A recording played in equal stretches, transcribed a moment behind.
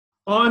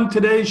On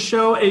today's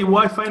show, a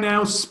Wi-Fi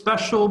Now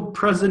special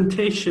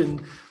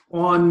presentation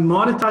on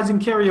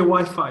monetizing carrier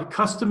Wi-Fi.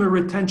 Customer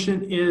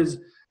retention is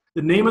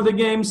the name of the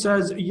game,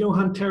 says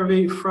Johan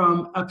Terve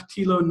from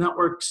Aptilo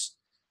Networks.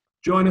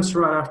 Join us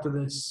right after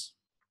this.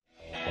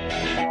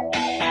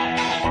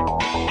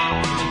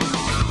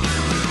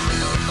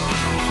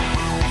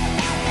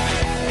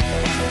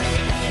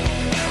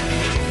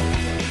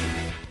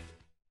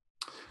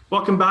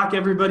 Welcome back,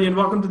 everybody, and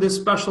welcome to this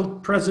special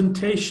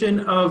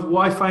presentation of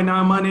Wi-Fi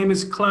Now. My name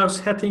is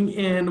Klaus Hetting,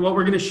 and what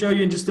we're going to show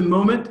you in just a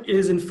moment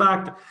is, in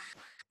fact,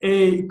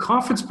 a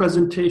conference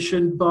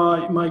presentation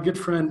by my good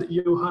friend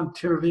Johan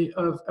Terve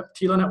of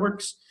Aptilo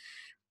Networks.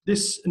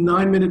 This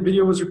 9-minute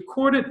video was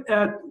recorded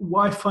at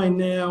Wi-Fi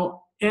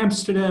Now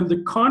Amsterdam,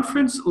 the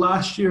conference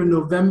last year in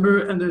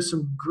November, and there's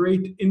some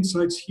great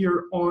insights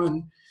here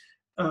on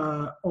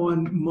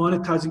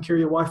monetizing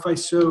carrier Wi-Fi.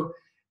 So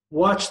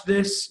watch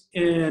this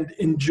and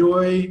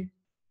enjoy,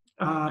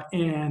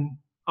 and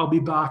I'll be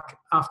back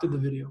after the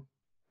video.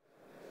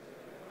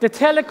 The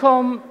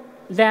telecom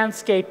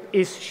landscape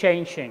is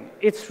changing.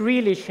 It's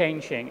really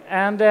changing.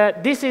 And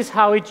this is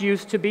how it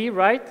used to be,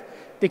 right?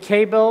 The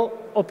cable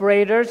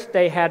operators,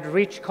 they had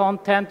rich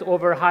content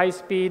over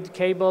high-speed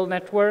cable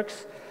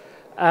networks.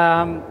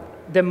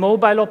 The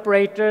mobile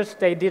operators,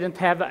 they didn't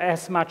have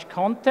as much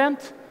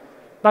content,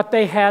 but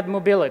they had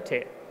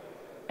mobility.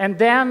 And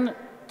then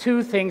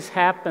two things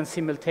happened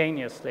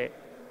simultaneously.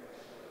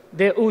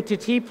 The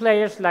OTT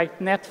players like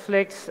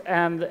Netflix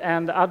and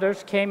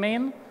others came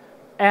in,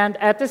 and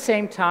at the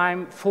same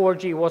time,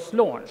 4G was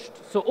launched.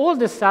 So all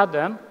of a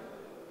sudden,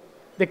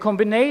 the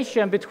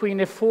combination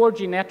between a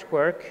 4G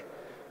network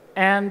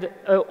and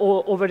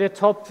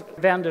over-the-top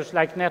vendors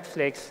like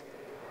Netflix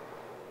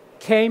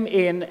came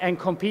in and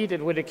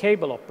competed with the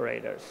cable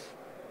operators.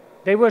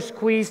 They were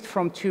squeezed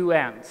from two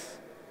ends.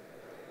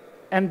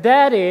 And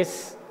that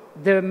is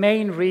the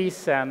main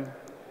reason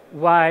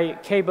why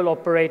cable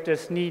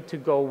operators need to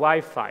go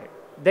Wi-Fi.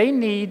 They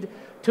need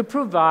to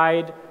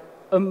provide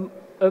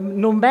a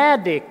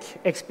nomadic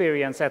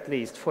experience, at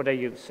least, for their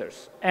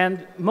users.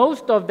 And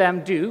most of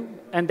them do,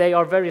 and they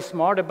are very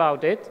smart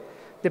about it,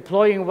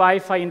 deploying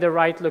Wi-Fi in the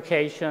right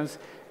locations,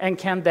 and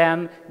can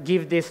then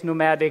give this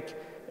nomadic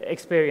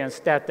experience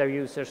that their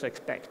users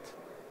expect.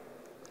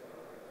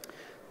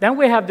 Then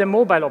we have the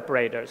mobile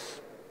operators.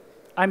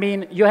 I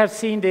mean, you have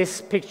seen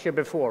this picture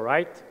before,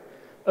 right?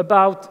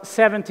 About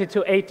 70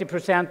 to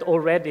 80%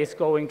 already is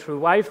going through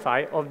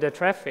Wi-Fi of the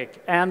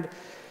traffic. And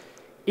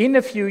in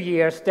a few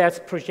years, that's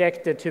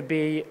projected to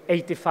be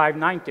 85,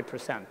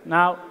 90%.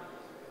 Now,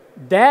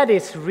 that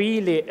is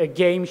really a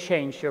game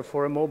changer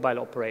for a mobile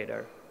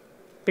operator.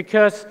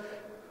 Because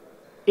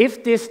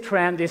if this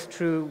trend is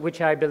true,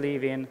 which I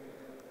believe in,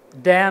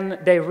 then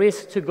they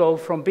risk to go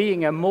from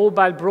being a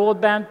mobile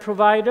broadband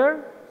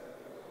provider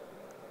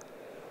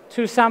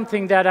to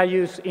something that I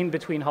use in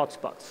between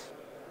hotspots.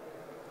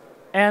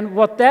 And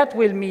what that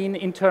will mean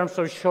in terms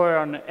of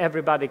churn,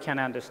 everybody can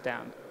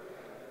understand.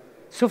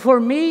 So for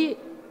me,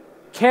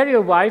 carrier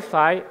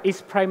Wi-Fi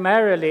is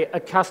primarily a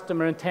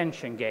customer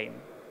retention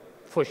game,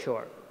 for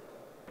sure.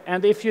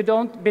 And if you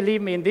don't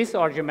believe me in this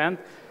argument,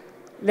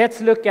 let's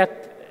look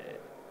at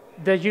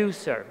the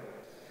user.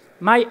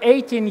 My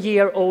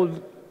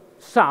 18-year-old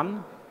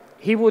son,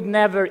 he would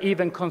never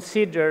even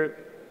consider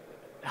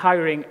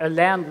hiring a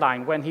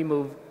landline when he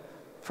moved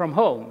from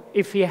home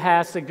if he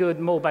has a good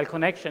mobile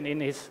connection in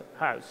his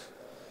house.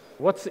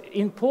 What's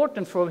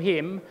important for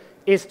him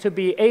is to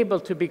be able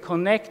to be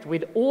connected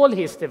with all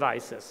his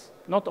devices,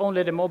 not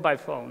only the mobile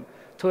phone,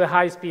 to a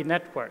high-speed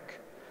network.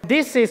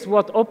 This is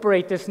what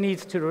operators need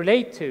to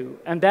relate to,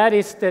 and that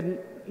is the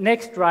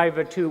next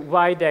driver to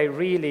why they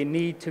really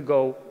need to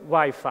go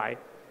Wi-Fi.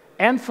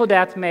 And for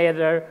that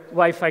matter,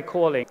 Wi-Fi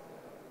calling.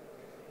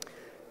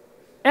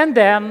 And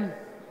then,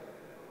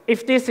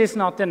 if this is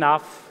not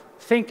enough,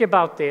 think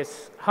about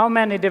this. How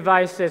many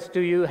devices do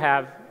you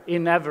have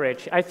in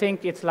average? I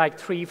think it's like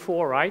 3,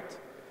 4, right?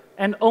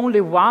 And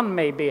only one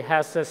maybe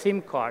has a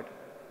SIM card.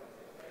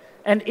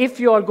 And if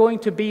you are going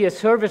to be a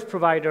service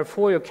provider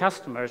for your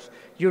customers,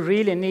 you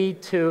really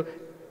need to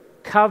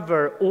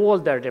cover all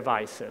their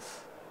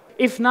devices.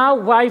 If now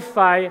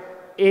Wi-Fi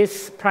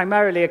is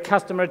primarily a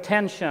customer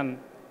retention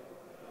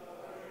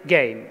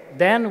game,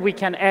 then we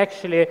can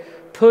actually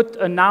put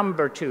a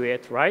number to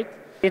it, right?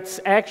 It's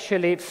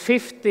actually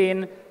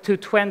 15 to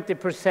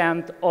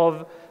 20%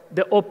 of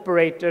the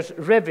operator's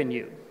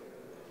revenue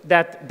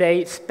that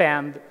they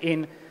spend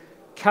in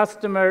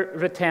customer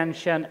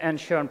retention and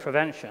churn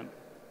prevention.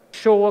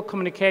 Shaw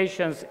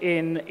Communications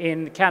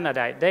in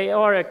Canada, they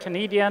are a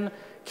Canadian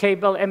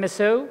cable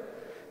MSO,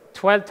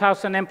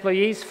 12,000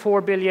 employees,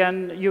 $4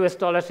 billion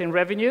in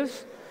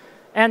revenues.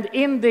 And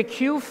in the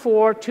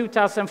Q4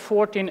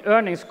 2014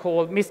 earnings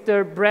call,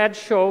 Mr.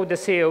 Bradshaw, the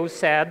CEO,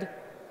 said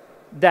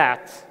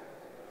that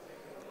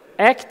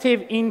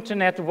active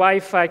internet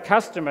Wi-Fi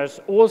customers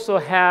also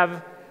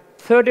have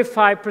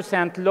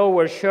 35%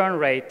 lower churn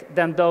rate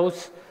than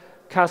those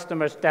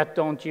customers that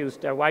don't use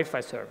their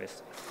Wi-Fi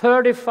service.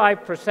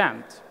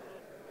 35%.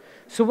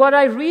 So what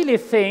I really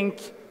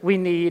think we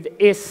need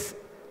is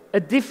a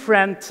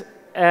different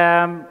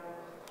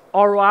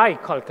ROI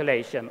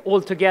calculation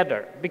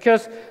altogether,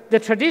 because the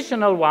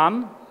traditional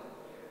one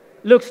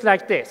looks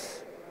like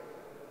this.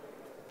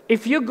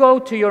 If you go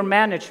to your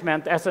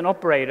management as an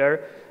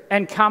operator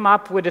and come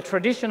up with a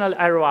traditional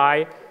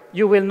ROI,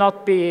 you will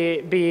not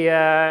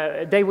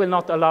they will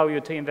not allow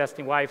you to invest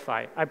in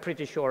Wi-Fi. I'm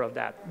pretty sure of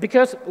that.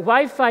 Because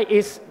Wi-Fi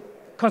is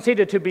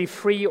considered to be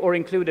free or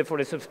included for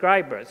the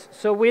subscribers.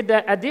 So with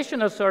the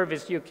additional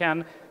service you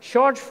can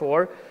charge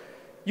for,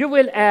 you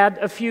will add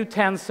a few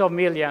tens of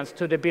millions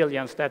to the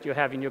billions that you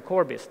have in your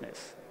core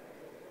business.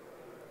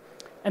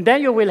 And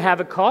then you will have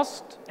a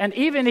cost, and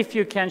even if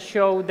you can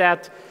show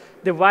that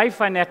the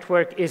Wi-Fi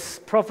network is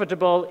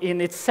profitable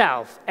in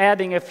itself,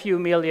 adding a few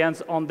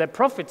millions on the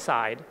profit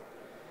side,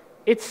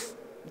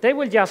 they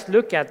will just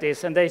look at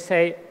this and they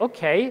say,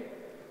 okay,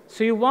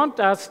 so you want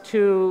us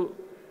to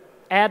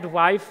add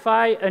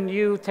Wi-Fi, a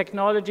new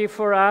technology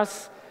for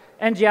us,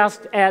 and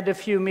just add a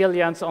few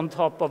millions on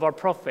top of our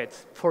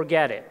profits.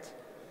 Forget it.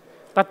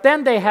 But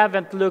then they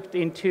haven't looked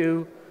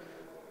into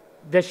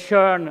the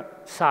churn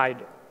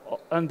side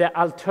and the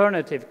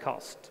alternative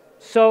cost.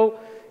 So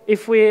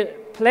if we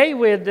play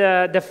with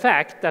the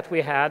fact that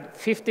we had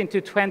 15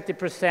 to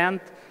 20%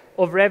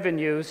 of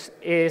revenues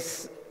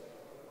is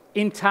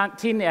in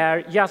thin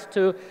air just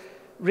to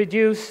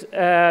reduce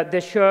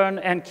the churn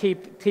and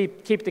keep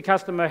the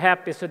customer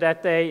happy so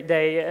that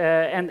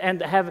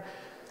and have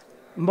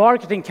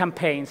marketing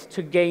campaigns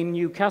to gain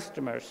new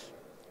customers.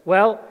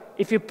 Well,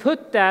 if you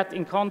put that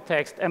in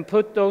context and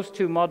put those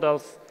two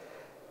models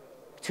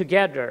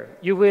together,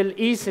 you will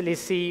easily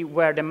see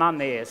where the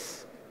money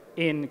is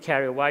in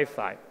carrier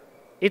Wi-Fi.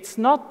 It's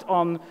not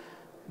on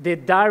the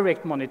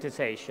direct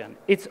monetization.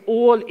 It's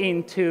all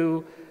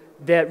into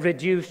the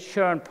reduced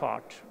churn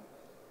part.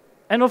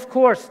 And of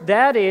course,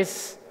 that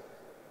is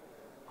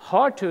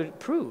hard to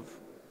prove.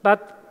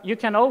 But you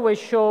can always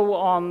show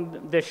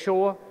on the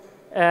show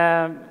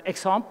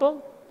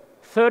example,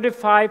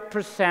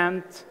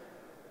 35%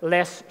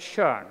 less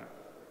churn.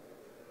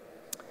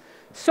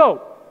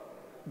 So,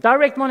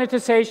 direct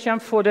monetization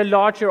for the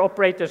larger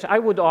operators, I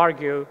would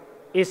argue,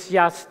 is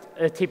just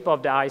a tip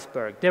of the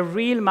iceberg. The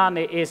real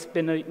money is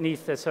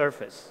beneath the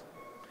surface.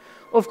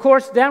 Of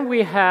course, then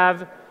we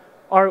have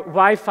our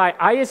Wi-Fi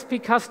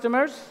ISP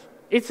customers.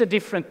 It's a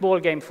different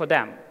ballgame for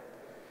them.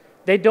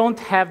 They don't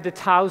have the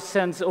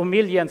thousands or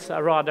millions,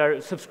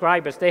 rather,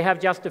 subscribers. They have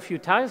just a few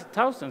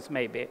thousands,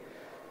 maybe.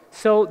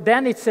 So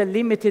then it's a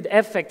limited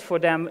effect for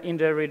them in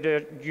the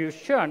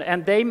reduced churn,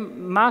 and they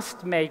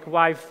must make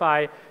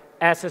Wi-Fi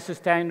as a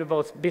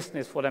sustainable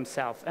business for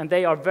themselves, and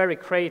they are very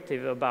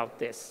creative about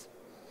this.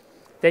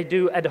 They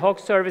do ad hoc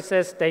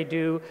services, they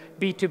do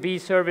B2B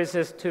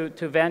services to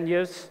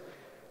venues.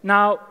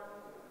 Now,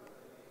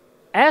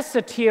 as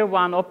a tier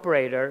 1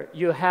 operator,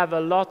 you have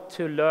a lot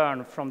to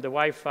learn from the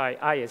Wi-Fi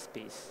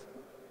ISPs.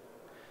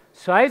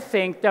 So I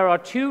think there are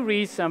two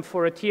reasons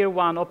for a tier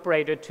 1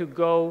 operator to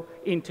go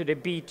into the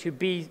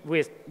B2B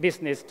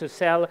business to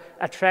sell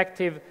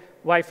attractive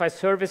Wi-Fi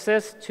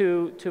services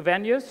to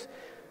venues.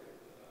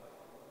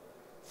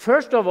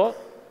 First of all,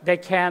 they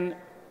can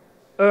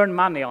earn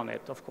money on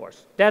it, of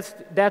course.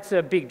 That's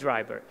a big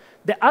driver.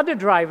 The other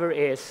driver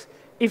is,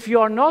 if you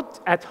are not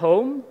at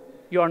home,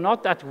 you are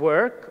not at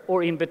work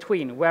or in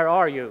between, where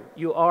are you?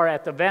 You are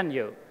at a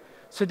venue.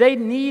 So they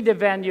need the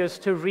venues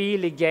to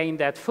really gain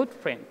that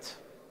footprint.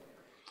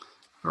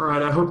 All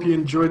right, I hope you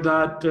enjoyed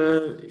that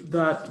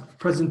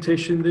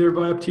presentation there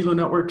by Aptilo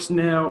Networks.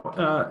 Now,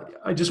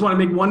 I just want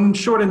to make one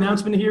short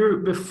announcement here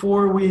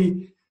before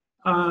we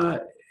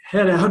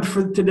head out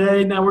for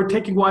today. Now, we're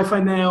taking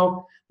Wi-Fi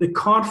Now, the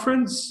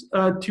conference,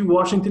 to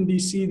Washington,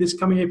 D.C. this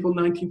coming April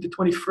 19th to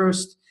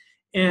 21st.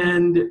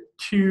 And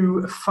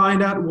to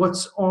find out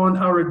what's on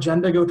our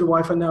agenda, go to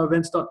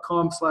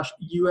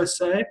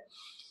wifinowevents.com/USA.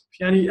 If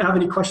you have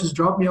any questions,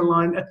 drop me a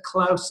line at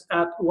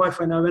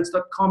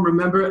klaus@wifinowevents.com.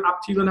 Remember,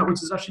 Aptilo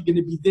Networks is actually going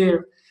to be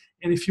there.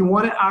 And if you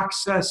want to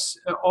access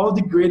all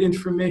the great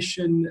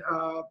information,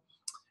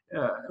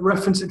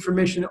 reference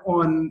information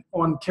on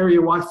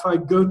carrier Wi-Fi,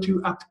 go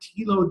to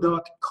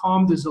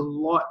aptilo.com. There's a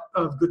lot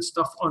of good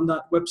stuff on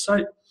that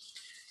website.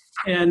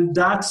 And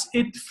that's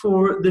it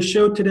for the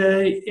show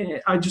today.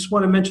 I just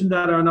want to mention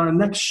that on our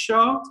next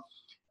show,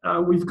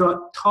 we've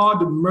got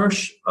Todd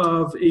Mersch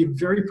of a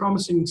very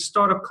promising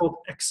startup called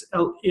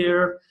XL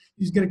Air.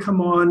 He's going to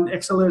come on.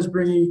 XL Air is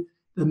bringing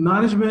the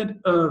management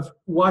of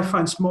Wi-Fi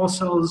and small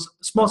cell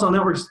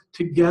networks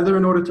together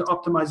in order to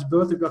optimize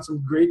both. They've got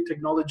some great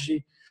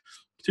technology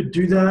to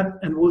do that,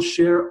 and we'll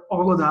share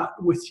all of that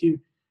with you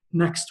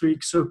next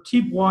week. So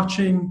keep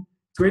watching.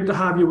 Great to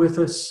have you with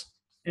us,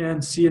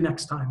 and see you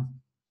next time.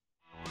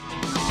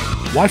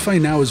 Wi-Fi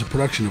Now is a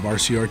production of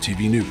RCR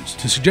TV News.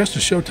 To suggest a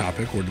show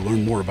topic or to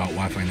learn more about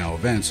Wi-Fi Now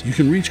events, you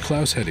can reach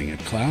Klaus Hedding at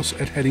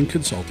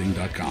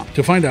klaus@heddingconsulting.com.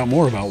 To find out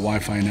more about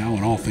Wi-Fi Now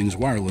and all things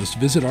wireless,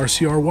 visit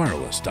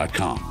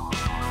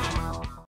rcrwireless.com.